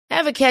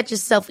Ever catch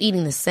yourself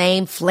eating the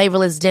same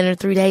flavorless dinner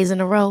 3 days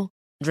in a row?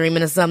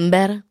 Dreaming of something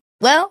better?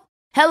 Well,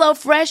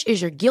 HelloFresh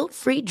is your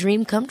guilt-free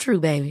dream come true,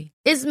 baby.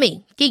 It's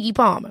me, Keke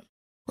Palmer.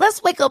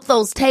 Let's wake up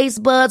those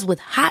taste buds with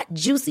hot,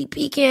 juicy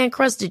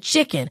pecan-crusted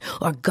chicken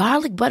or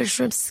garlic butter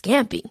shrimp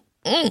scampi.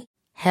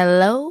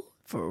 Hello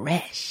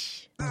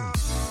Fresh.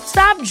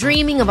 Stop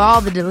dreaming of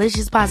all the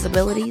delicious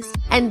possibilities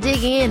and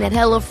dig in at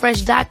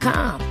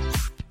HelloFresh.com.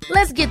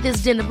 Let's get this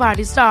dinner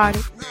party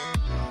started.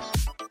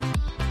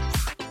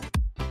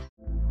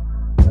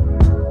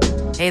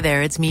 Hey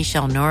there, it's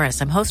Michelle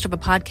Norris. I'm host of a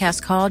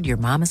podcast called Your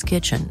Mama's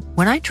Kitchen.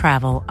 When I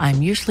travel,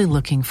 I'm usually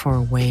looking for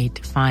a way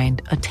to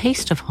find a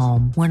taste of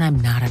home when I'm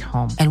not at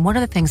home. And one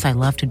of the things I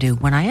love to do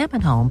when I am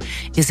at home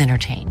is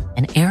entertain.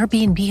 And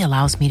Airbnb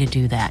allows me to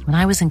do that. When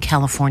I was in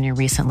California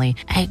recently,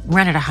 I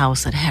rented a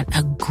house that had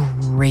a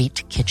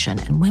great kitchen.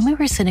 And when we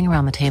were sitting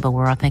around the table, we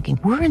were all thinking,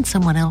 we're in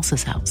someone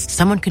else's house.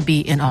 Someone could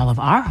be in all of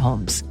our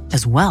homes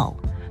as well.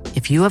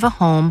 If you have a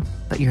home,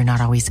 but you're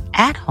not always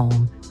at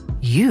home,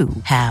 you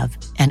have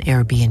an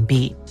Airbnb.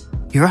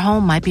 Your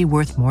home might be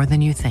worth more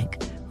than you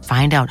think.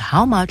 Find out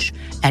how much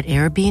at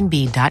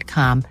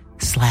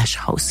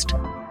airbnb.com/host.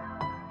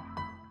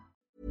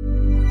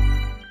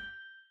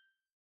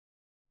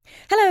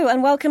 Hello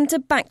and welcome to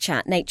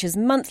Backchat, Nature's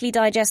monthly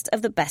digest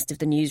of the best of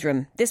the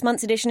newsroom. This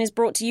month's edition is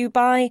brought to you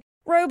by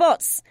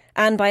robots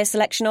and by a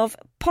selection of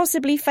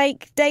possibly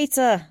fake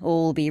data.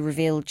 All be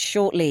revealed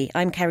shortly.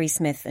 I'm Kerry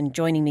Smith, and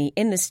joining me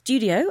in the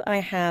studio I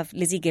have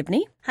Lizzie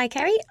Gibney. Hi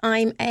Kerry,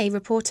 I'm a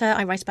reporter.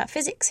 I write about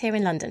physics here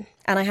in London.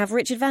 And I have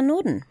Richard Van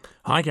Norden.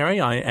 Hi Kerry,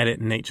 I edit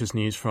Nature's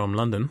News from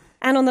London.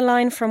 And on the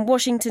line from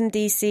Washington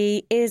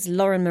DC is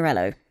Lauren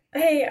Morello.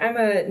 Hey, I'm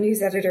a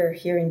news editor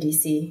here in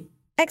DC.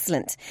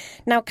 Excellent.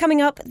 Now,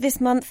 coming up this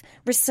month,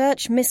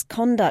 research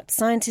misconduct,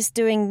 scientists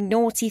doing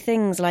naughty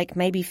things like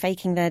maybe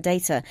faking their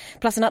data,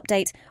 plus an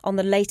update on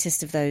the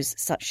latest of those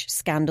such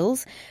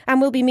scandals.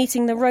 And we'll be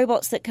meeting the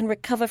robots that can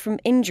recover from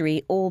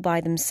injury all by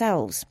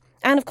themselves.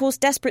 And, of course,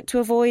 desperate to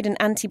avoid an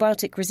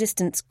antibiotic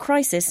resistance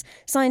crisis,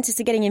 scientists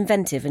are getting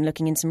inventive and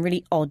looking in some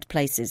really odd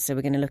places, so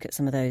we're going to look at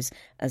some of those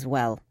as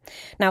well.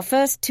 Now,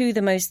 first to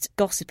the most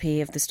gossipy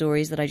of the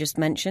stories that I just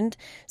mentioned,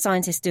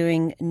 scientists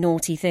doing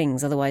naughty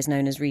things, otherwise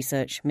known as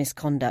research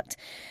misconduct.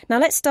 Now,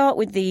 let's start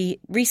with the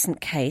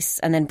recent case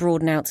and then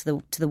broaden out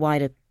to the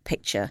wider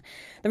picture.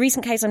 The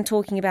recent case I'm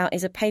talking about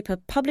is a paper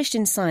published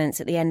in Science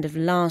at the end of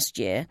last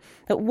year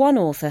that one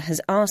author has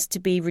asked to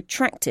be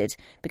retracted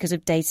because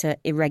of data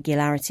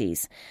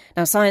irregularities.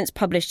 Now, Science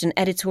published an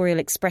editorial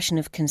expression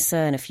of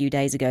concern a few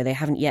days ago. They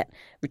haven't yet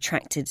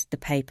retracted the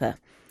paper.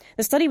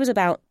 The study was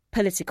about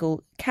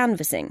political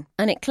canvassing,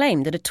 and it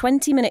claimed that a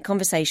 20-minute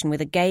conversation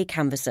with a gay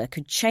canvasser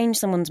could change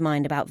someone's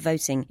mind about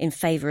voting in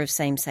favour of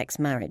same-sex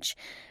marriage.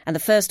 And the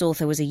first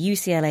author was a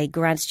UCLA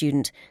grad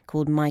student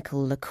called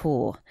Michael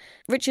LaCour.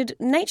 Richard,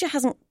 Nature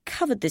hasn't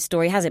covered this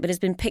story, has it? But it's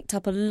been picked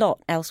up a lot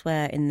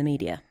elsewhere in the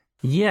media.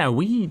 Yeah,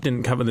 we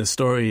didn't cover this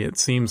story. It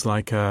seems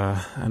like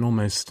an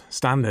almost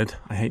standard,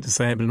 I hate to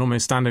say it, but an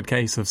almost standard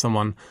case of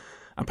someone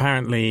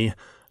apparently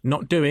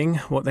not doing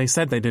what they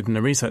said they did in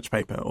a research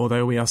paper,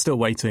 although we are still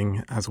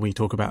waiting, as we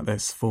talk about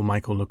this, for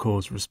Michael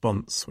LaCour's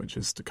response, which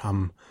is to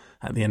come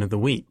at the end of the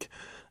week.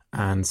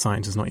 And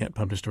Science has not yet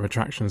published a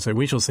retraction, so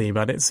we shall see.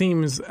 But it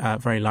seems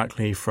very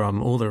likely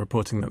from all the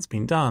reporting that's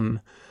been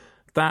done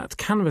that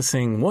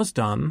canvassing was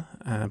done.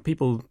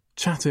 People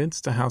chatted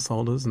to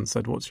householders and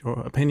said, what's your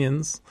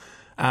opinions?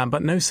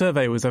 But no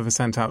survey was ever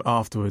sent out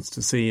afterwards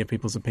to see if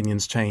people's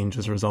opinions change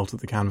as a result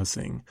of the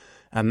canvassing.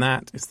 And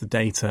that is the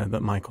data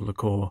that Michael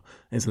LaCour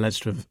is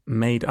alleged to have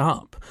made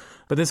up.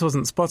 But this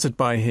wasn't spotted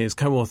by his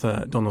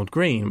co-author, Donald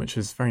Green, which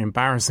is very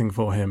embarrassing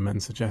for him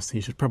and suggests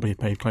he should probably have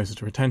paid closer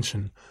to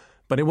attention.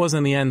 But it was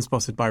in the end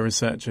spotted by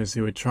researchers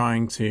who were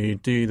trying to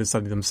do the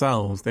study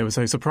themselves. They were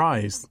so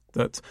surprised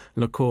that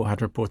LaCour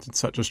had reported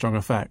such a strong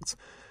effect.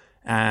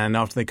 And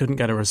after they couldn't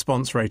get a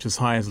response rate as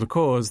high as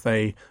LaCour's,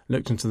 they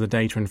looked into the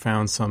data and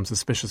found some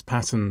suspicious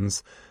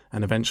patterns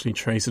and eventually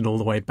traced it all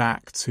the way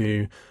back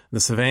to the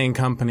surveying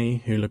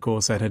company who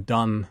LaCour said had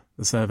done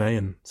the survey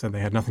and said they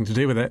had nothing to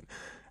do with it.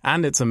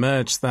 And it's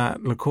emerged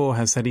that LaCour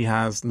has said he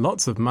has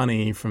lots of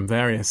money from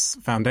various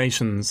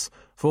foundations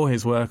for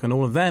his work, and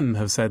all of them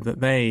have said that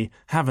they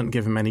haven't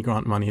given him any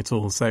grant money at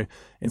all. So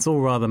it's all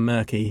rather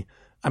murky.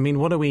 I mean,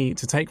 what are we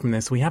to take from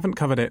this? We haven't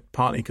covered it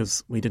partly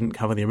because we didn't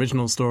cover the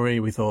original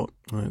story. We thought,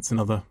 well, it's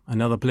another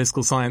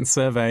political science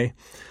survey.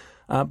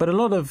 But a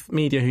lot of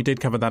media who did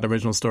cover that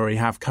original story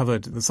have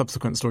covered the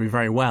subsequent story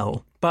very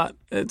well. But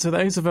to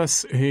those of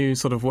us who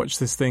sort of watch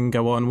this thing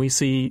go on, we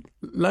see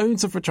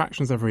loads of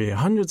retractions every year,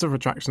 hundreds of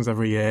retractions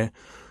every year,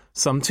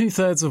 some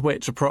 2/3 of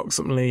which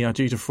approximately are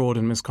due to fraud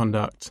and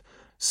misconduct.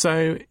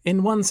 So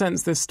in one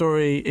sense, this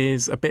story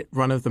is a bit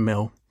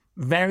run-of-the-mill.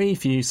 Very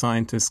few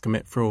scientists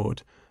commit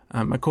fraud.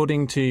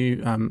 According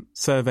to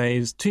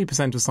surveys,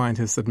 2% of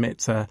scientists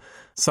admit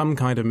some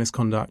kind of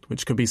misconduct,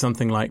 which could be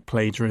something like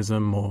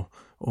plagiarism or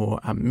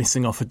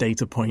missing off a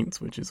data point,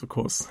 which is, of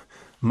course,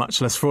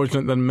 much less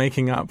fraudulent than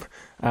making up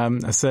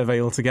a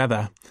survey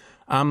altogether.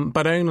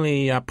 but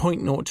only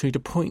 0.02 to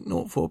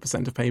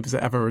 0.04% of papers are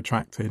ever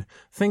retracted.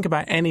 Think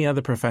about any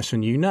other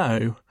profession you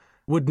know.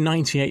 Would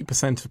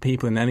 98% of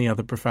people in any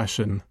other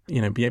profession,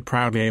 be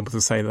proudly able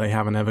to say that they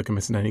haven't ever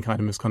committed any kind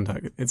of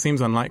misconduct? It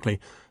seems unlikely.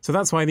 So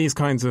that's why these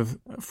kinds of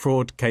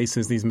fraud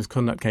cases, these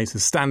misconduct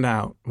cases, stand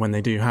out when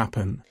they do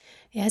happen.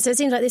 Yeah, so it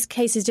seems like this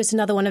case is just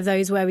another one of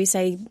those where we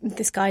say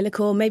this guy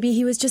LaCour, maybe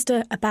he was just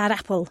a bad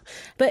apple.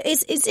 But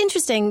it's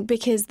interesting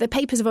because the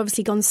papers have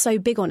obviously gone so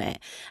big on it.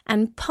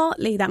 And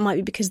partly that might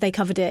be because they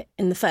covered it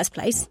in the first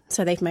place.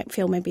 So they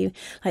feel maybe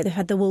like they've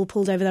had the wool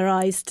pulled over their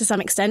eyes to some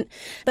extent.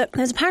 But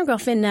there's a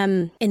paragraph in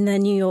the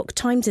New York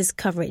Times'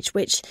 coverage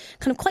which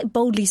kind of quite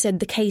boldly said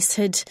the case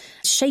had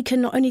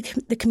shaken not only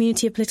the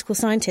community of political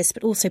scientists,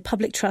 but also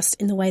public trust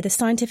in the way the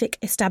scientific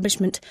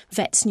establishment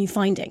vets new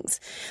findings.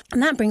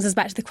 And that brings us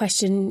back to the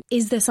question,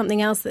 is there something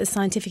else that the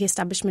scientific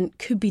establishment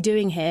could be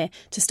doing here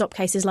to stop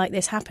cases like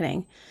this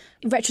happening?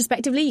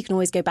 Retrospectively, you can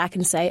always go back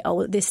and say,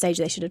 oh, at this stage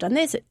they should have done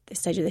this, at this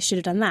stage they should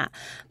have done that.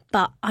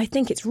 But I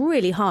think it's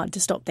really hard to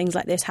stop things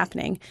like this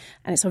happening.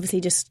 And it's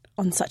obviously just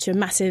on such a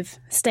massive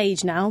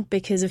stage now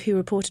because of who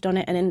reported on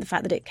it and in the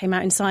fact that it came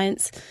out in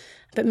Science.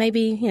 But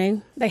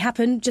maybe, they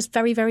happen just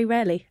very, very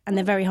rarely and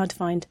they're very hard to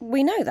find.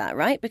 We know that,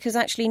 right? Because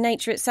actually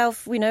nature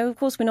itself, we know, of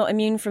course, we're not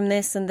immune from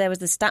this. And there was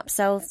the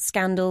Stapcell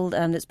scandal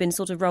that's been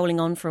sort of rolling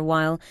on for a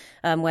while,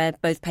 where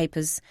both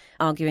papers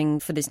arguing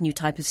for this new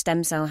type of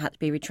stem cell had to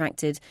be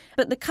retracted.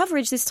 But the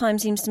coverage this time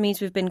seems to me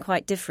to have been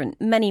quite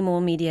different. Many more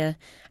media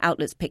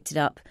outlets picked it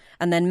up.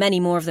 And then many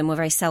more of them were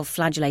very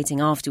self-flagellating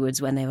afterwards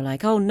when they were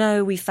like, oh,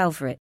 no, we fell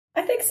for it.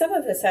 I think some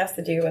of this has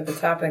to do with the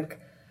topic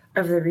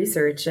of the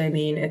research. I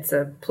mean, it's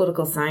a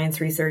political science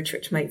research,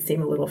 which might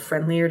seem a little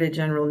friendlier to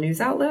general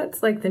news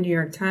outlets like the New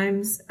York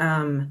Times.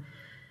 And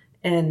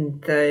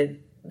the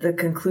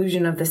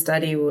conclusion of the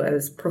study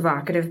was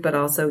provocative, but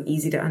also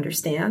easy to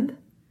understand.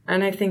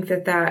 And I think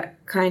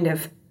that kind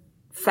of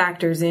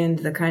factors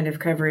into the kind of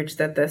coverage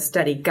that the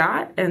study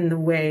got and the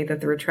way that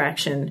the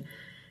retraction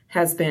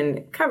has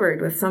been covered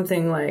with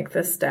something like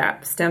the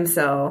stem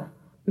cell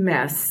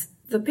mess.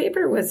 The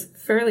paper was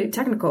fairly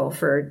technical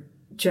for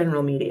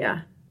general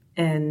media.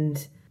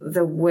 And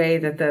the way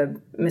that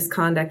the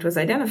misconduct was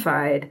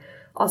identified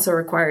also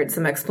required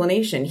some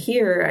explanation.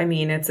 Here, I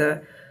mean, it's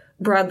a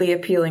broadly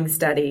appealing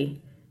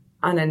study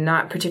on a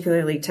not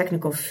particularly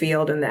technical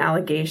field, and the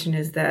allegation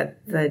is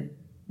that the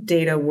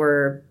data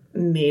were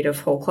made of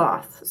whole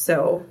cloth.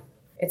 So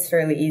it's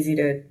fairly easy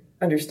to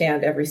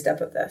understand every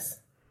step of this.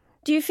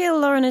 Do you feel,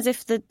 Lauren, as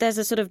if there's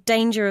a sort of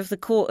danger of the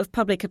court of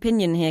public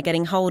opinion here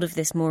getting hold of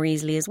this more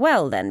easily as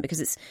well, then, because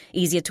it's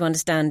easier to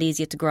understand,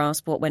 easier to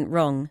grasp what went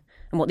wrong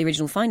and what the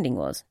original finding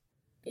was?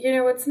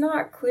 It's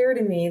not clear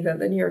to me that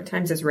the New York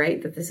Times is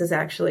right, that this is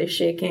actually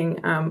shaking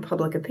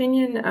public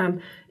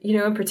opinion.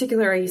 In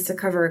particular, I used to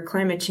cover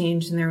climate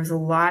change, and there was a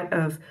lot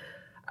of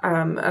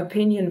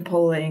opinion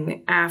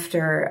polling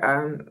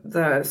after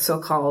the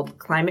so-called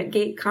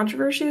ClimateGate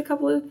controversy a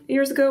couple of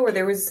years ago, where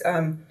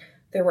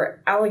there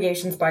were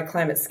allegations by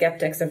climate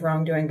skeptics of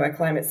wrongdoing by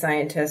climate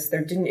scientists.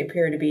 There didn't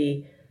appear to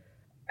be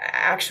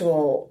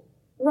actual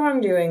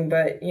wrongdoing,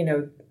 but,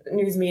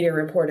 news media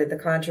reported the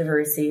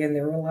controversy, and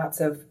there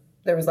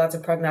was lots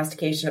of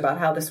prognostication about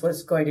how this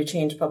was going to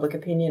change public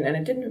opinion, and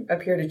it didn't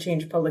appear to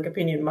change public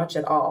opinion much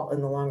at all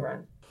in the long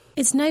run.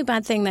 It's no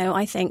bad thing, though,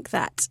 I think,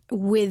 that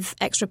with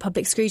extra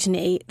public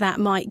scrutiny, that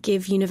might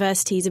give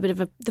universities a bit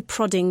of the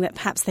prodding that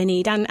perhaps they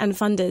need, and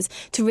funders,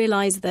 to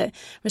realise that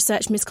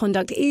research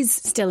misconduct is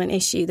still an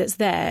issue that's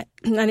there,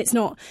 and it's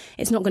not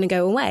going to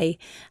go away.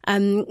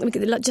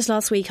 Just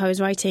last week, I was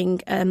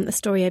writing a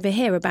story over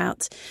here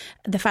about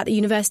the fact that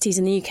universities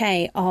in the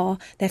UK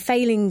they're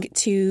failing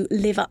to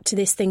live up to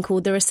this thing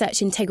called the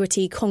Research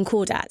Integrity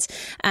Concordat,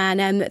 and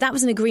that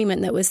was an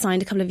agreement that was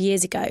signed a couple of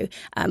years ago,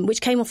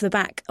 which came off the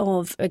back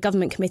of a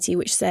government committee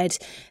which said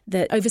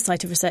that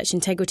oversight of research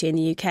integrity in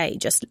the UK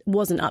just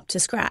wasn't up to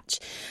scratch.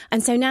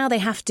 And so now they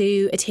have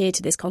to adhere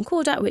to this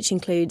concordat, which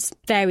includes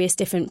various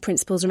different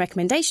principles and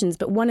recommendations.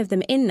 But one of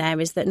them in there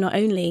is that not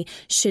only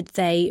should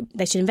they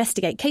should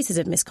investigate cases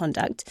of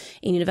misconduct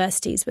in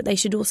universities, but they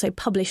should also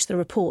publish the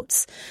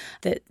reports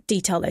that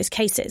detail those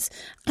cases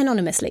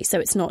anonymously. So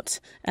it's not,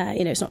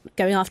 it's not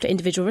going after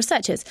individual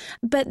researchers.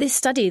 But this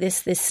study,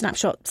 this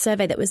snapshot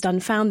survey that was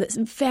done, found that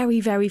very,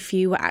 very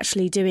few were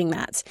actually doing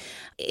that.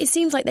 It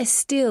seems like they're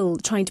still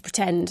trying to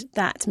pretend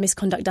that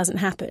misconduct doesn't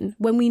happen,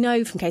 when we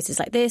know from cases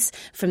like this,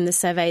 from the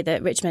survey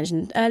that Rich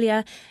mentioned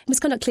earlier,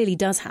 misconduct clearly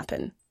does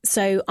happen.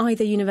 So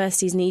either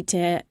universities need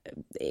to,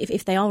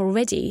 if they do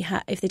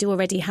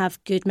already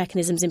have good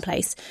mechanisms in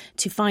place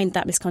to find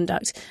that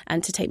misconduct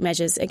and to take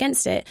measures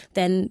against it,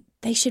 then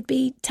they should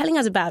be telling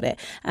us about it.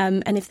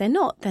 And if they're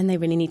not, then they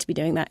really need to be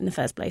doing that in the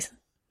first place.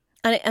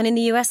 And in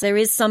the US, there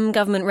is some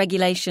government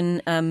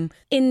regulation.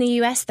 In the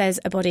US, there's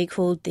a body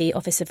called the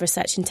Office of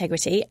Research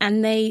Integrity,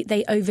 and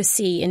they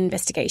oversee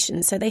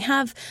investigations. So they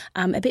have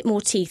a bit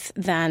more teeth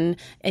than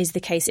is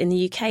the case in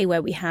the UK,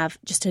 where we have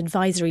just an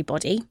advisory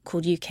body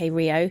called UK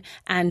RIO,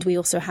 and we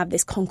also have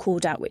this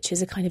Concordat, which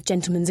is a kind of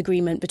gentleman's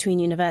agreement between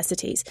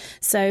universities.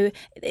 So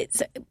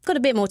it's got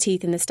a bit more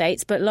teeth in the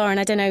States. But Lauren,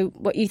 I don't know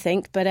what you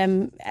think, but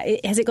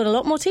has it got a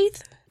lot more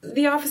teeth?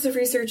 The Office of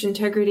Research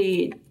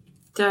Integrity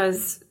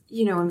does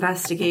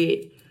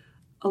investigate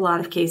a lot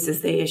of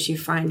cases. They issue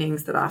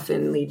findings that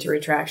often lead to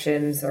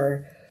retractions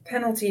or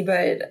penalty.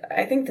 But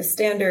I think the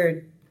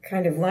standard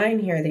kind of line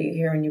here that you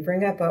hear when you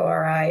bring up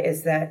ORI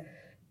is that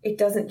it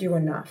doesn't do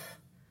enough.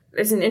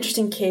 There's an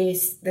interesting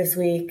case this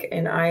week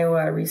in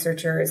Iowa. A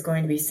researcher is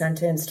going to be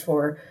sentenced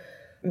for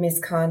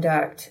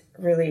misconduct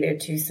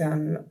related to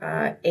some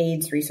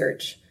AIDS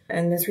research.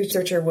 And this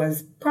researcher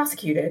was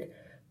prosecuted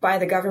by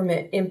the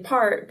government, in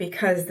part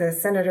because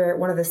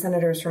one of the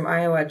senators from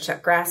Iowa,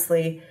 Chuck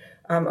Grassley,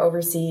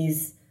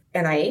 oversees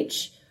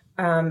NIH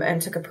and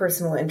took a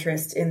personal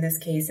interest in this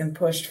case and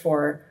pushed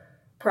for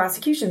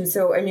prosecution.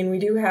 So, we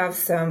do have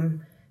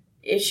some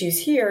issues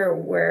here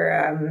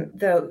where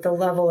the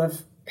level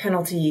of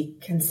penalty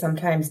can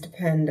sometimes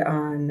depend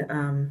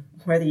on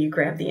whether you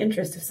grab the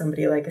interest of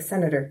somebody like a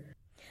senator.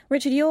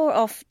 Richard, you're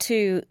off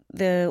to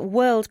the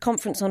World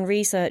Conference on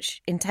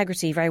Research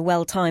Integrity, very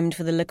well timed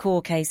for the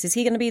LaCour case. Is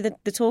he going to be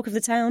the talk of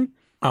the town?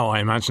 Oh, I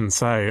imagine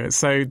so.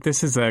 So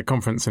this is a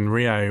conference in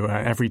Rio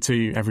every 2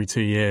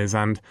 years.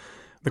 And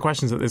the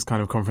questions that this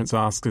kind of conference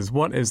asks is,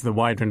 what is the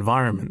wider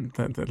environment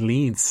that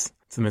leads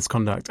to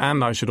misconduct?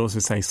 And I should also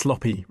say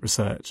sloppy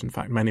research. In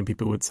fact, many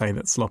people would say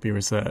that sloppy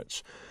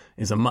research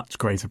is a much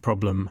greater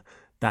problem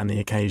than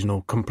the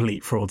occasional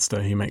complete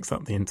fraudster who makes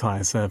up the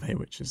entire survey,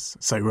 which is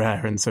so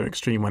rare and so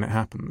extreme when it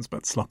happens.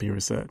 But sloppy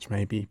research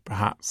maybe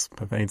perhaps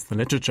pervades the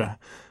literature,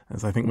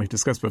 as I think we've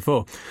discussed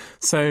before.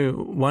 So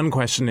one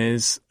question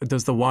is,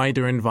 does the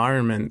wider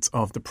environment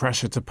of the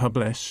pressure to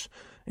publish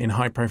in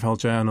high-profile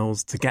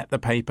journals to get the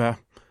paper,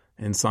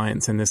 in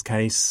Science in this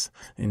case,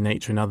 in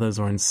Nature and others,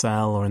 or in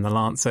Cell or in The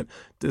Lancet,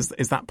 is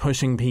that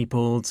pushing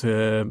people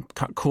to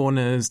cut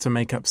corners, to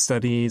make up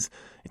studies?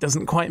 It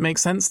doesn't quite make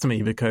sense to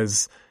me,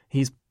 because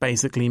he's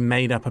basically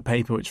made up a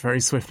paper which very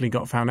swiftly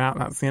got found out.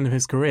 That's the end of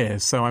his career.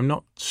 So I'm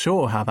not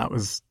sure how that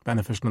was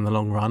beneficial in the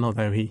long run,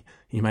 although he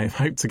may have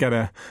hoped to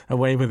get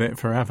away with it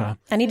forever.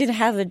 And he did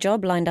have a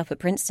job lined up at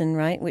Princeton,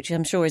 right? Which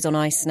I'm sure is on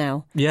ice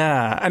now.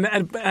 Yeah.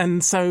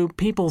 And so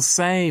people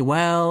say,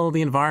 well,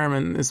 the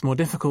environment is more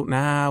difficult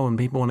now and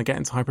people want to get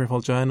into high-profile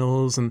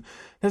journals. And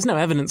there's no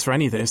evidence for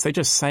any of this. They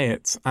just say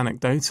it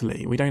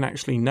anecdotally. We don't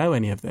actually know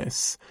any of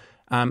this.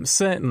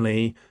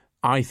 Certainly,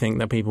 I think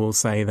that people will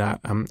say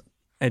that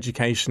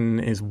education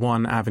is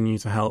one avenue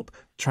to help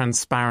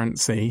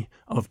transparency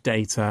of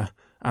data,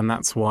 and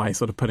that's why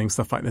sort of putting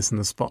stuff like this in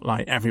the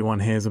spotlight, everyone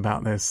hears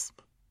about this,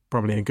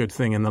 probably a good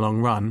thing in the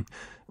long run.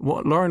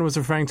 What Lauren was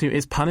referring to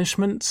is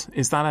punishment.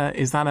 Is that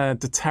a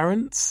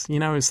deterrent?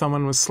 If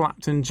someone was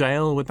slapped in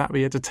jail, would that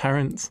be a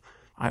deterrent?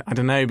 I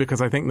don't know, because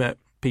I think that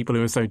people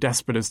who are so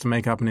desperate as to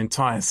make up an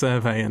entire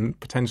survey and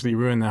potentially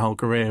ruin their whole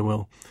career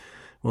will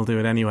do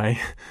it anyway.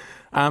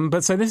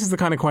 But so this is the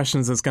kind of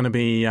questions that's going to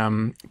be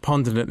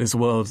pondered at this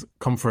World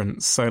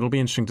Conference. So it'll be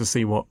interesting to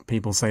see what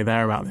people say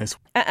there about this.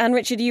 And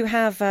Richard, you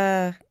have,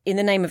 in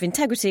the name of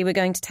integrity, we're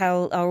going to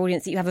tell our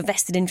audience that you have a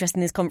vested interest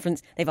in this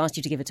conference. They've asked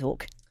you to give a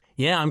talk.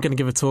 Yeah, I'm going to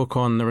give a talk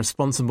on the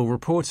responsible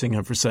reporting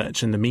of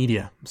research in the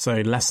media.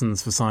 So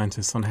lessons for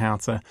scientists on how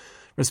to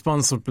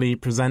responsibly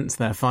present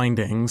their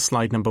findings.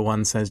 Slide number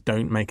 1 says,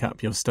 don't make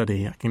up your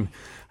study. I can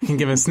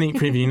give a sneak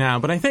preview now.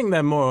 But I think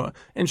the more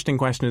interesting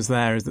question is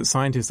that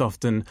scientists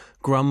often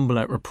grumble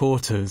at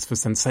reporters for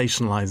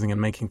sensationalizing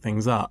and making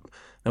things up.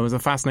 There was a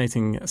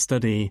fascinating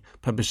study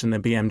published in the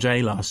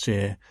BMJ last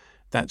year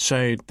that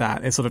showed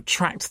that it sort of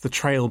tracked the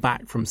trail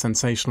back from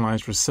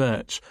sensationalized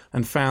research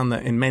and found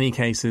that in many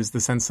cases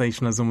the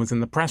sensationalism was in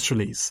the press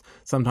release,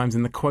 sometimes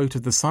in the quote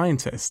of the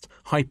scientist,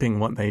 hyping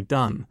what they'd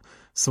done.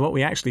 So what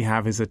we actually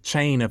have is a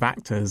chain of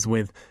actors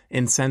with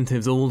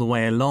incentives all the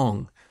way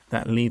along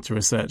that lead to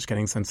research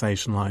getting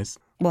sensationalized.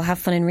 Well, have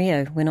fun in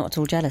Rio. We're not at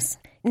all jealous.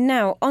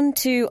 Now, on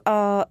to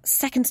our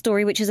second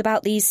story, which is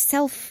about these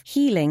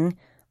self-healing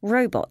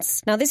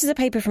robots. Now, this is a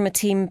paper from a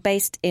team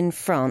based in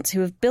France who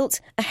have built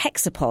a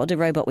hexapod, a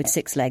robot with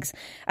 6 legs,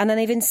 and then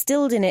they've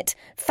instilled in it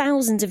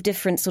thousands of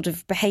different sort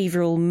of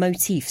behavioural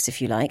motifs,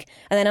 if you like,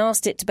 and then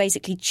asked it to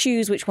basically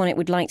choose which one it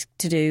would like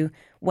to do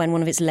when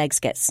one of its legs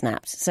gets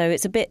snapped. So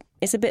it's a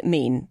bit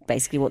mean,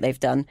 basically, what they've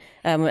done.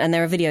 And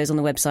there are videos on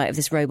the website of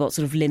this robot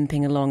sort of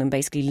limping along and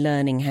basically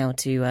learning how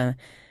to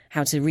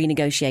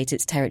renegotiate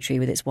its territory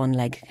with its one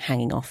leg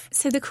hanging off.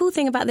 So the cool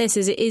thing about this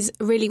is it is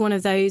really one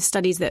of those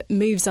studies that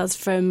moves us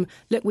from,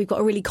 look, we've got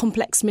a really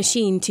complex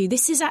machine, to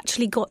this has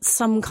actually got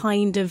some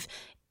kind of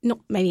not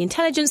maybe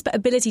intelligence, but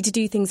ability to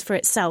do things for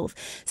itself.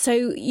 So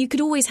you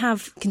could always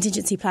have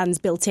contingency plans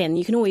built in.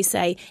 You can always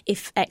say,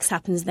 if X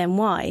happens, then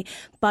Y.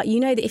 But you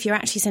know that if you're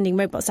actually sending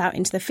robots out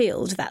into the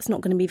field, that's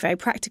not going to be very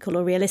practical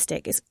or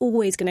realistic. It's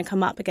always going to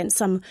come up against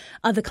some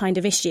other kind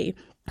of issue.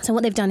 So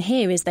what they've done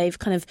here is they've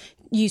kind of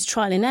used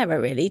trial and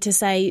error, really, to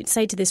say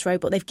to this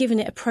robot, they've given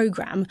it a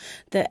program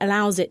that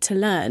allows it to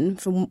learn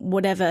from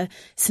whatever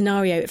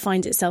scenario it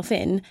finds itself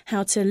in,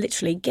 how to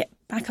literally get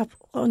back up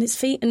on its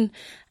feet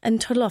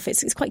and toddle off.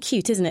 It's quite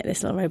cute, isn't it,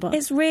 this little robot?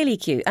 It's really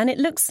cute. And it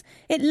looks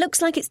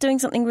like it's doing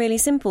something really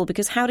simple,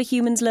 because how do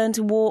humans learn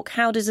to walk?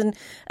 How does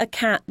a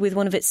cat with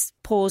one of its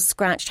paws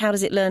scratched, how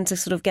does it learn to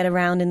sort of get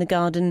around in the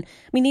garden?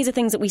 I mean, these are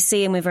things that we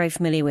see and we're very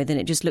familiar with, and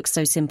it just looks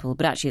so simple,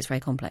 but actually it's very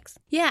complex.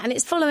 Yeah, and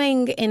it's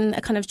following in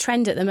a kind of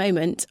trend at the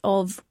moment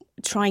of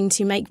trying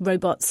to make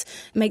robots,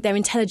 make their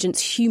intelligence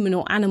human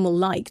or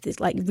animal-like. There's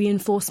like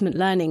reinforcement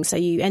learning. So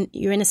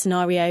you're in a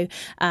scenario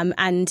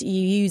and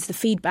you use the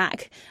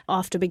feedback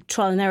after a big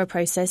trial and error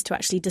process to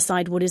actually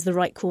decide what is the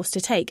right course to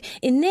take.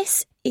 In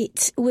this,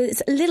 it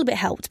was a little bit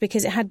helped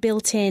because it had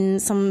built in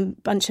some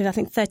bunch of, I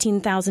think,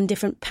 13,000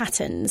 different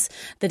patterns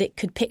that it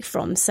could pick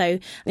from. So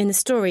in the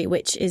story,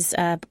 which is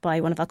by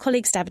one of our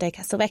colleagues, Davide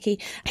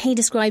Castelvecchi, he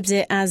describes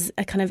it as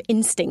a kind of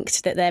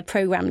instinct that they're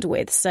programmed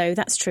with. So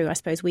that's true, I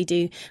suppose. We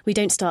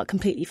don't start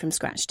completely from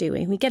scratch, do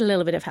we? We get a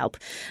little bit of help.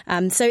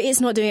 So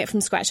it's not doing it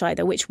from scratch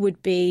either, which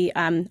would be,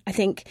 I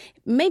think,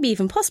 maybe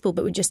even possible,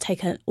 but would just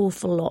take an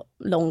awful lot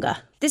longer.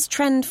 This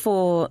trend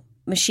for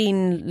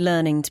machine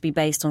learning to be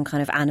based on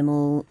kind of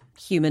animal,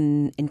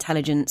 human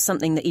intelligence,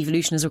 something that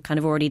evolution has kind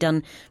of already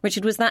done.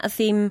 Richard, was that a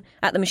theme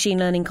at the machine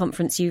learning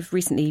conference you've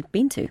recently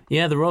been to?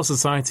 Yeah, the Royal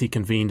Society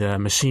convened a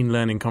machine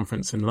learning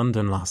conference in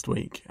London last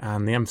week,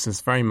 and the emphasis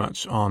very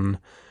much on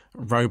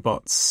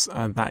robots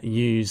that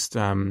used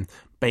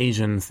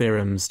Bayesian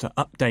theorems to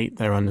update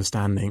their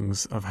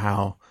understandings of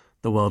how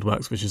the world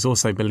works, which is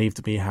also believed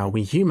to be how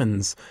we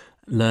humans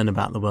learn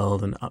about the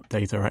world and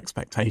update our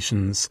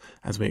expectations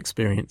as we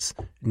experience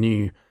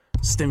new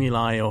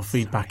stimuli or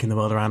feedback in the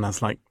world around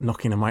us, like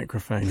knocking a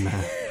microphone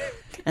there.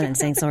 And then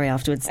saying sorry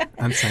afterwards.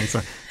 And saying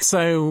sorry.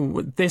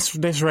 So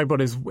this robot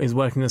is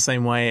working the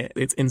same way.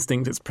 It's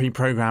instinct, it's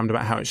pre-programmed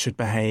about how it should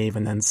behave,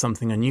 and then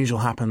something unusual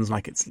happens,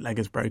 like its leg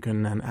is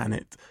broken, and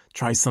it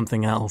tries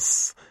something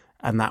else,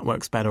 and that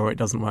works better or it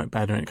doesn't work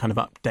better, and it kind of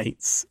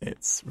updates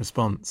its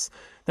response.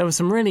 There were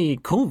some really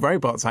cool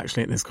robots,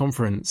 actually, at this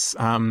conference.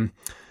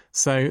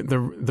 So the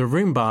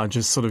Roomba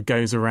just sort of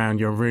goes around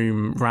your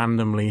room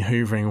randomly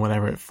hoovering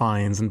whatever it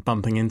finds and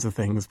bumping into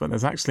things. But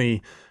there's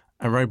actually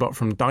a robot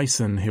from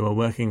Dyson who are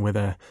working with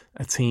a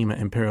team at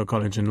Imperial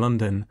College in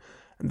London.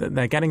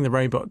 They're getting the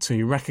robot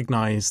to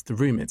recognise the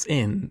room it's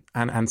in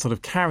and sort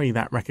of carry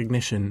that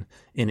recognition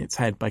in its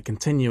head by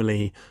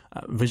continually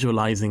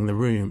visualising the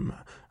room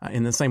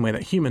in the same way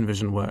that human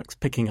vision works,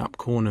 picking up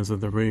corners of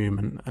the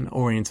room and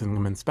orienting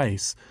them in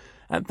space.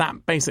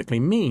 That basically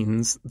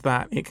means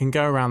that it can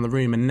go around the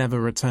room and never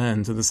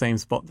return to the same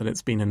spot that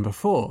it's been in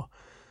before.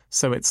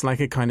 So it's like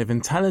a kind of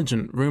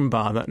intelligent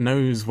Roomba that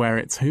knows where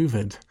it's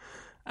hoovered.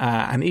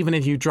 And even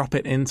if you drop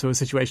it into a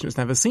situation it's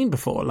never seen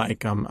before,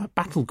 like a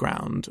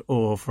battleground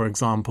or, for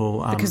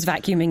example... because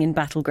vacuuming in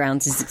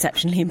battlegrounds is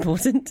exceptionally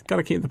important. Got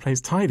to keep the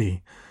place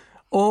tidy.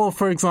 Or,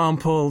 for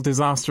example,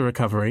 disaster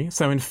recovery.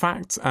 So, in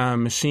fact,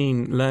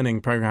 machine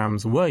learning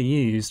programs were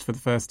used for the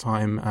first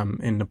time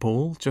in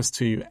Nepal just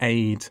to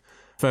aid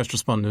first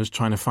responders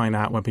trying to find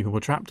out where people were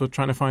trapped or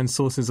trying to find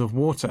sources of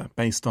water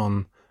based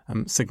on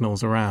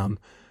signals around.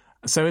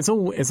 So it's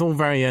all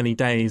very early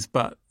days,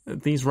 but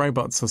these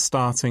robots are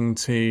starting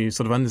to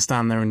sort of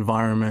understand their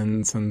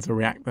environment and to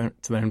react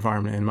to their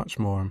environment in much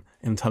more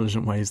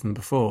intelligent ways than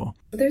before.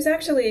 There's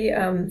actually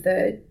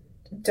the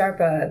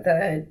DARPA,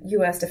 the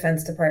U.S.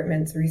 Defense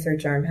Department's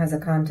research arm, has a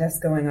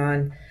contest going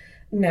on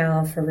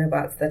now for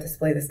robots that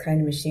display this kind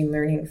of machine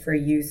learning for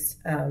use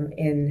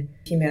in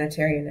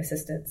humanitarian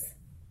assistance.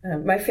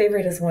 My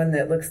favorite is one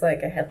that looks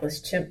like a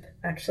headless chimp,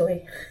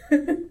 actually.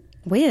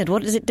 Weird.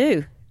 What does it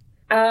do?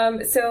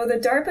 So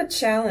the DARPA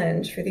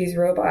challenge for these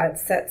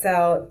robots sets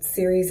out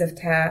series of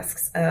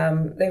tasks.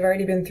 They've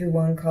already been through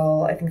one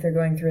call. I think they're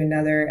going through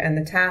another. And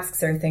the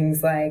tasks are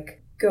things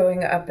like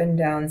going up and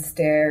down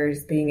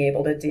stairs, being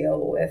able to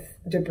deal with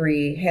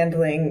debris,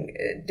 handling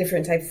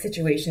different types of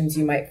situations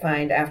you might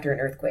find after an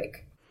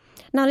earthquake.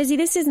 Now, Lizzie,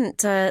 this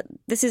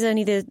is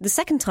only the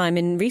second time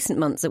in recent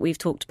months that we've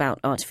talked about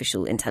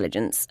artificial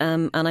intelligence.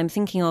 And I'm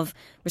thinking of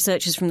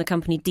researchers from the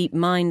company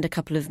DeepMind a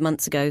couple of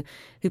months ago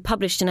who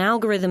published an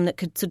algorithm that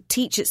could sort of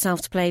teach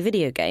itself to play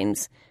video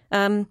games.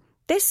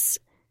 This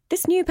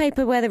new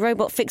paper where the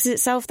robot fixes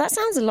itself, that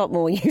sounds a lot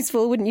more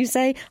useful, wouldn't you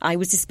say? I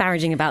was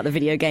disparaging about the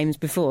video games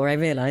before, I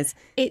realise.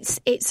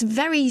 It's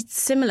very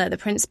similar, the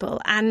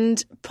principle,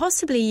 and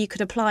possibly you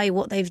could apply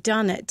what they've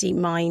done at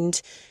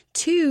DeepMind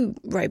to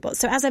robots.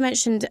 So as I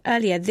mentioned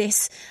earlier,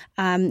 this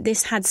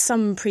had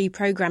some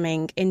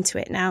pre-programming into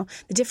it. Now,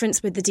 the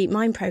difference with the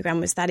DeepMind program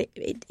was that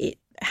it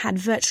had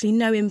virtually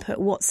no input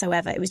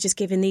whatsoever. It was just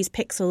given these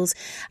pixels.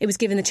 It was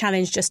given the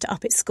challenge just to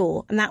up its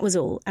score, and that was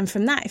all. And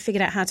from that, it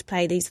figured out how to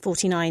play these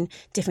 49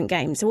 different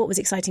games. So what was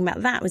exciting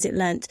about that was it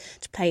learnt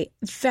to play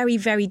very,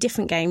 very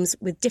different games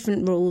with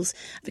different rules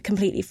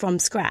completely from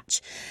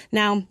scratch.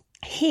 Now,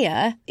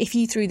 here, if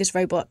you threw this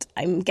robot,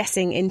 I'm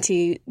guessing,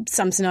 into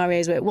some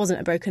scenarios where it wasn't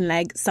a broken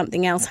leg,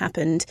 something else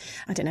happened,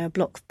 I don't know, a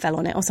block fell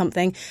on it or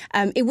something,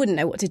 it wouldn't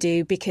know what to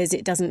do because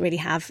it doesn't really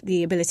have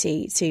the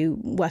ability to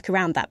work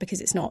around that because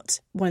it's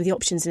not one of the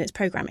options in its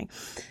programming.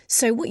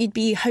 So what you'd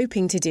be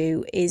hoping to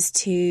do is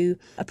to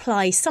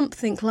apply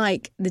something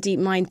like the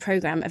DeepMind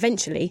program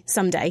eventually,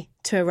 someday,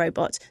 to a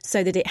robot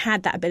so that it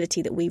had that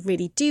ability that we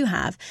really do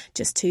have,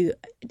 just to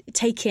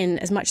take in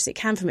as much as it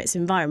can from its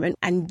environment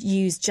and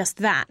use just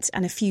that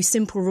and a few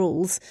simple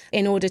rules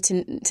in order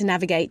to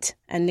navigate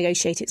and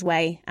negotiate its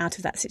way out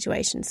of that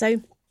situation.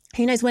 So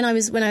who knows, when I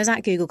was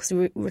at Google, because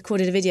we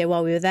recorded a video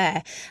while we were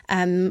there,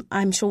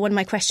 I'm sure one of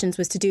my questions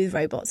was to do with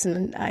robots,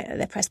 and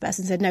their press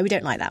person said, no, we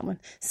don't like that one.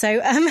 So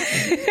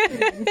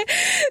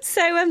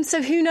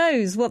so who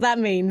knows what that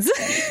means.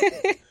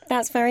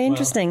 That's very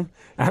interesting.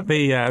 Well, at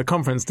the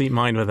conference,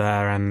 DeepMind were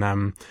there,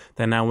 and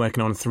they're now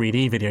working on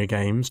 3D video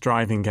games,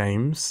 driving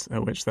games,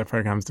 at which their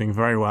program's doing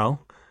very well,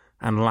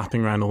 and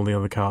lapping around all the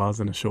other cars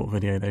in a short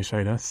video they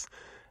showed us.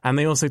 And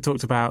they also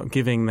talked about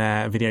giving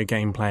their video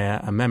game player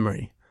a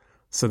memory,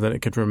 so that it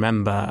could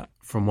remember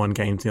from one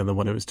game to the other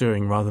what it was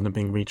doing rather than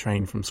being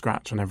retrained from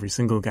scratch on every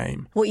single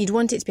game. What you'd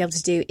want it to be able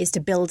to do is to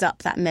build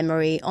up that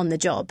memory on the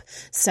job.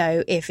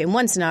 So if in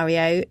one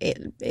scenario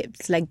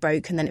its leg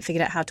broke and then it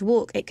figured out how to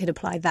walk, it could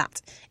apply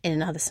that in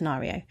another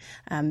scenario.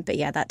 But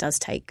yeah, that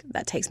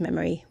takes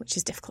memory, which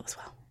is difficult as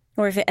well.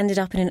 Or if it ended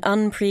up in an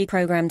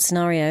unpre-programmed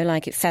scenario,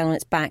 like it fell on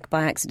its back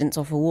by accident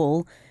off a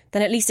wall,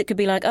 then at least it could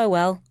be like, oh,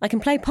 well, I can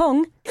play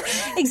Pong.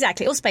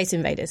 Exactly, or Space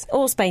Invaders.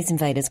 Or Space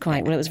Invaders,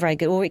 quite. Well, it was very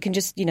good. Or it can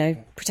just,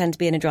 pretend to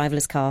be in a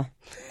driverless car.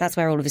 That's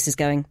where all of this is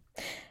going.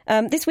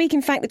 This week,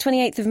 in fact, the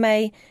 28th of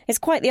May, is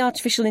quite the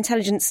artificial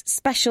intelligence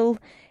special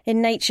in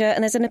Nature,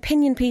 and there's an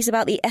opinion piece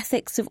about the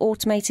ethics of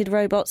automated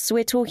robots. So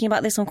we're talking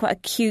about this on quite a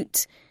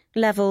cute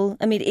level.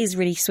 I mean, it is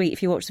really sweet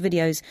if you watch the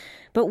videos.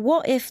 But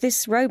what if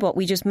this robot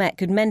we just met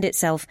could mend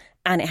itself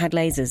and it had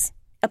lasers?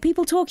 Are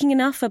people talking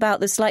enough about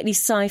the slightly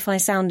sci-fi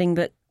sounding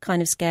but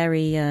kind of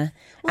scary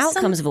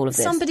outcomes of all of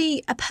this?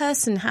 A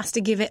person has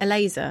to give it a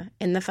laser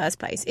in the first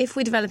place. If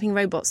we're developing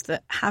robots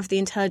that have the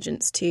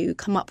intelligence to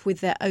come up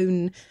with their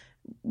own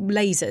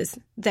lasers,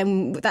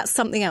 then that's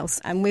something else,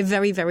 and we're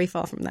very, very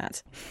far from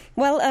that.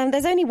 Well,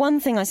 there's only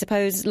one thing, I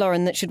suppose,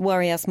 Lauren, that should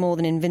worry us more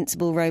than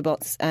invincible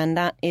robots, and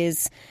that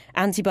is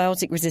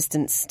antibiotic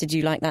resistance. Did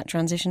you like that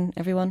transition,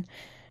 everyone?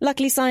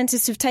 Luckily,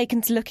 scientists have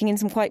taken to looking in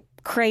some quite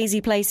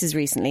crazy places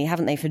recently,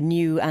 haven't they, for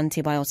new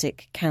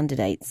antibiotic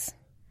candidates?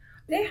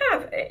 They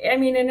have. I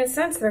mean, in a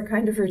sense, they're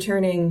kind of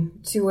returning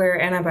to where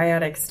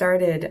antibiotics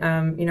started.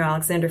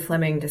 Alexander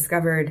Fleming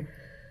discovered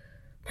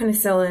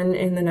penicillin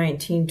in the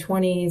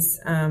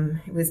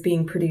 1920s. It was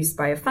being produced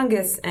by a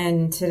fungus,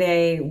 and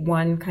today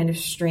one kind of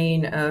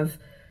strain of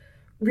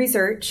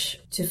research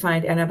to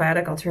find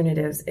antibiotic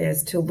alternatives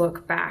is to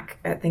look back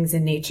at things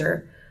in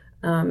nature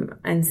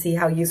and see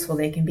how useful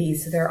they can be.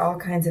 So there are all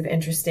kinds of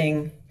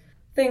interesting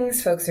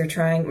things folks are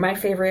trying. My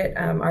favorite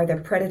are the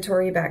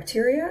predatory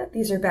bacteria.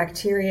 These are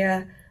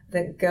bacteria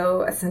that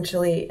go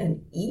essentially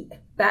and eat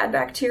bad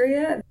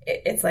bacteria.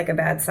 It's like a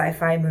bad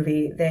sci-fi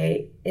movie.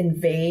 They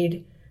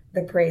invade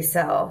the prey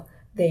cell,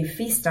 they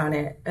feast on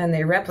it, and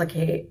they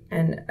replicate,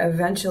 and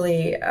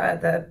eventually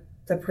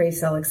the prey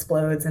cell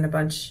explodes and a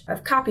bunch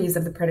of copies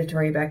of the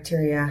predatory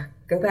bacteria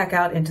go back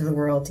out into the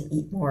world to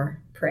eat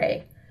more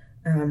prey.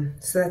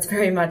 So that's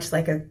very much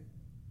like a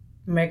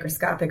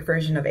microscopic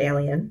version of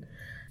Alien.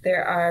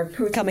 There are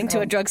proteins coming to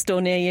a drugstore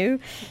near you.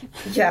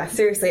 Yeah,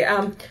 seriously.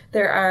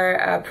 There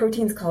are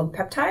proteins called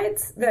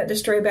peptides that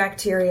destroy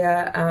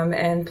bacteria,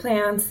 and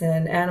plants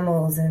and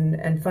animals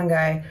and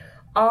fungi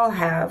all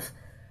have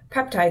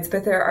peptides,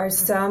 but there are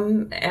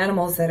some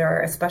animals that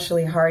are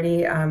especially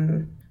hardy.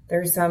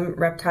 There are some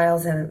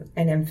reptiles and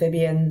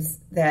amphibians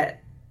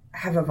that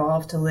have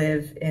evolved to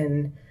live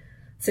in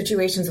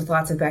situations with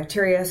lots of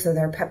bacteria, so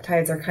their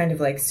peptides are kind of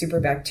like super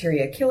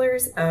bacteria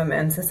killers.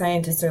 And so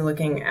scientists are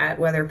looking at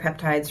whether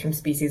peptides from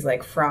species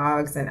like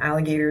frogs and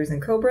alligators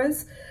and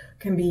cobras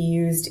can be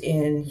used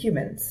in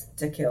humans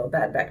to kill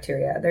bad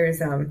bacteria. There's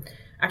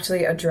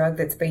actually a drug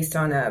that's based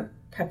on a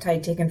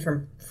peptide taken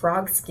from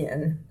frog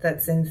skin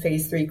that's in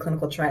phase 3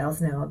 clinical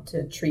trials now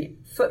to treat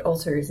foot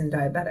ulcers in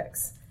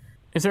diabetics.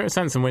 Is there a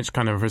sense in which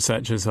kind of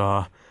researchers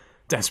are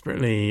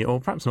desperately, or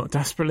perhaps not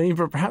desperately,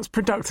 but perhaps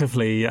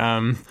productively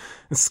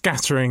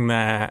scattering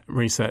their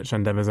research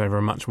endeavours over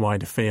a much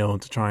wider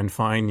field to try and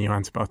find new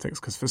antibiotics?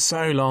 Because for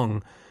so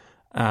long,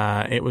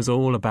 it was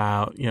all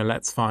about,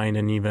 let's find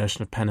a new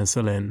version of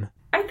penicillin.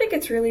 I think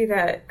it's really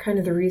that kind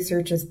of the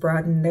research has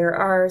broadened. There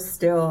are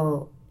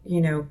still,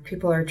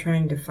 people are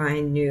trying to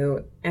find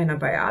new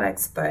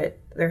antibiotics, but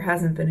there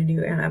hasn't been a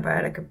new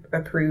antibiotic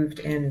approved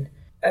in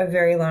a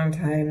very long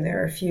time.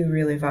 There are a few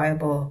really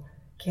viable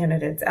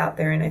candidates out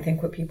there, and I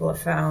think what people have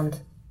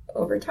found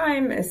over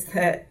time is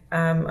that,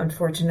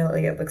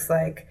 unfortunately, it looks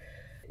like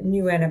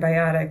new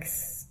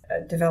antibiotics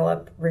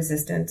develop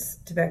resistance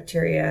to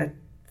bacteria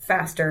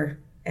faster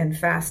and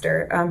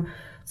faster.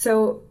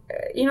 So,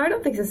 I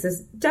don't think this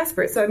is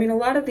desperate. So, a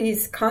lot of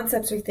these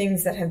concepts are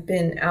things that have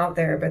been out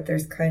there, but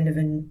there's kind of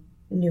a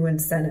new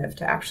incentive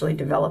to actually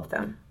develop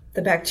them.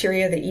 The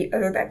bacteria that eat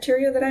other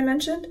bacteria that I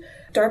mentioned,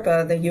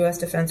 DARPA, the U.S.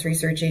 Defense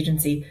Research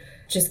Agency,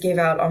 just gave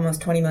out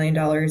almost $20 million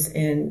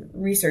in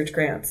research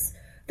grants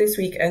this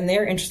week, and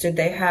they're interested.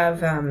 They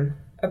have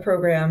a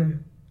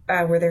program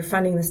where they're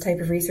funding this type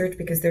of research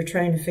because they're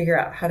trying to figure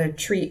out how to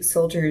treat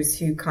soldiers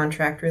who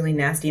contract really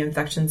nasty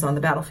infections on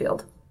the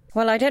battlefield.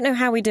 Well, I don't know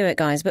how we do it,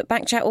 guys, but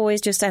Backchat always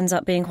just ends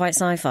up being quite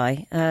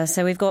sci-fi.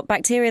 So we've got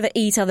bacteria that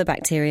eat other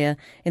bacteria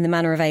in the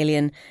manner of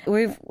Alien.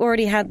 We've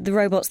already had the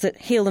robots that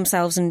heal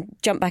themselves and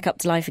jump back up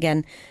to life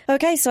again.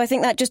 OK, so I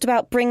think that just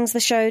about brings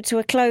the show to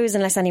a close,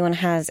 unless anyone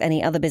has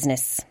any other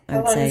business.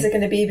 How long is it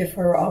going to be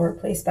before we're all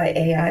replaced by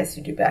AIs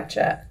who do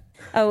Backchat?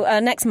 Oh,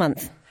 next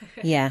month.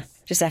 Yeah,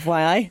 just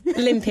FYI.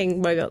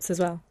 Limping robots as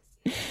well.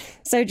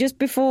 So just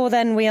before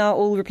then, we are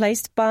all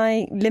replaced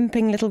by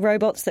limping little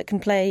robots that can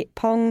play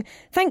Pong.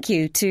 Thank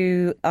you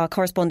to our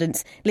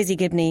correspondents, Lizzie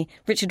Gibney,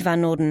 Richard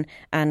Van Norden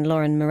and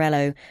Lauren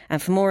Morello.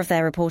 And for more of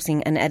their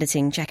reporting and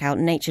editing, check out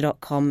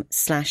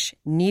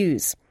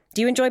nature.com/news.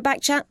 Do you enjoy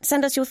Backchat?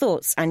 Send us your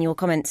thoughts and your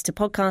comments to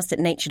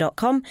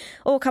podcast@nature.com,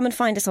 or come and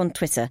find us on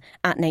Twitter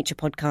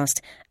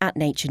 @NaturePodcast,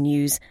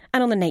 @NatureNews,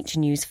 and on the Nature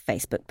News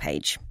Facebook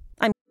page.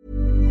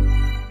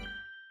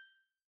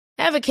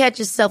 Ever catch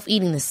yourself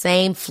eating the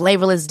same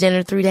flavorless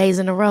dinner 3 days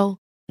in a row?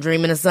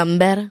 Dreaming of something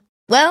better?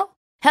 Well,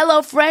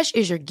 HelloFresh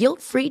is your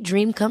guilt-free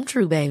dream come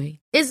true, baby.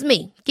 It's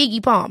me,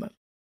 Keke Palmer.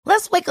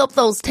 Let's wake up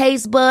those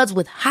taste buds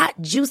with hot,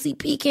 juicy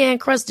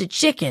pecan-crusted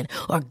chicken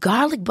or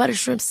garlic butter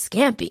shrimp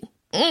scampi.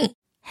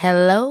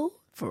 Hello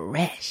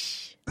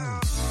Fresh.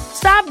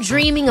 Stop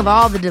dreaming of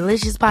all the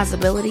delicious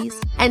possibilities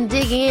and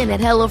dig in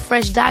at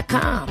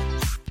HelloFresh.com.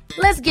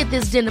 Let's get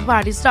this dinner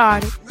party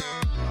started.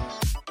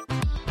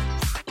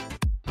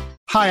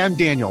 Hi, I'm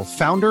Daniel,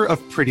 founder of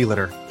Pretty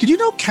Litter. Did you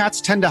know cats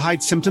tend to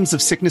hide symptoms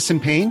of sickness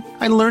and pain?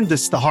 I learned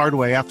this the hard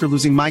way after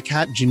losing my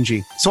cat,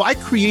 Gingy. So I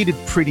created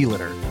Pretty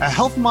Litter, a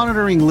health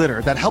monitoring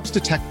litter that helps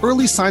detect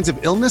early signs of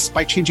illness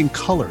by changing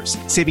colors,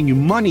 saving you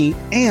money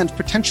and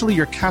potentially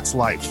your cat's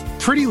life.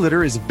 Pretty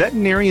Litter is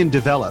veterinarian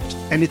developed,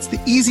 and it's the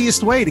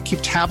easiest way to keep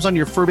tabs on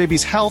your fur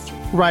baby's health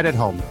right at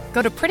home.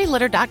 Go to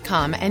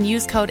prettylitter.com and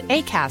use code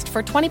ACAST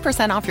for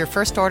 20% off your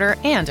first order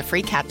and a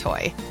free cat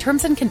toy.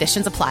 Terms and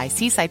conditions apply.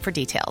 See site for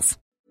details.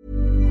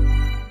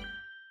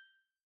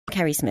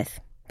 Kerry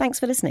Smith, thanks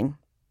for listening.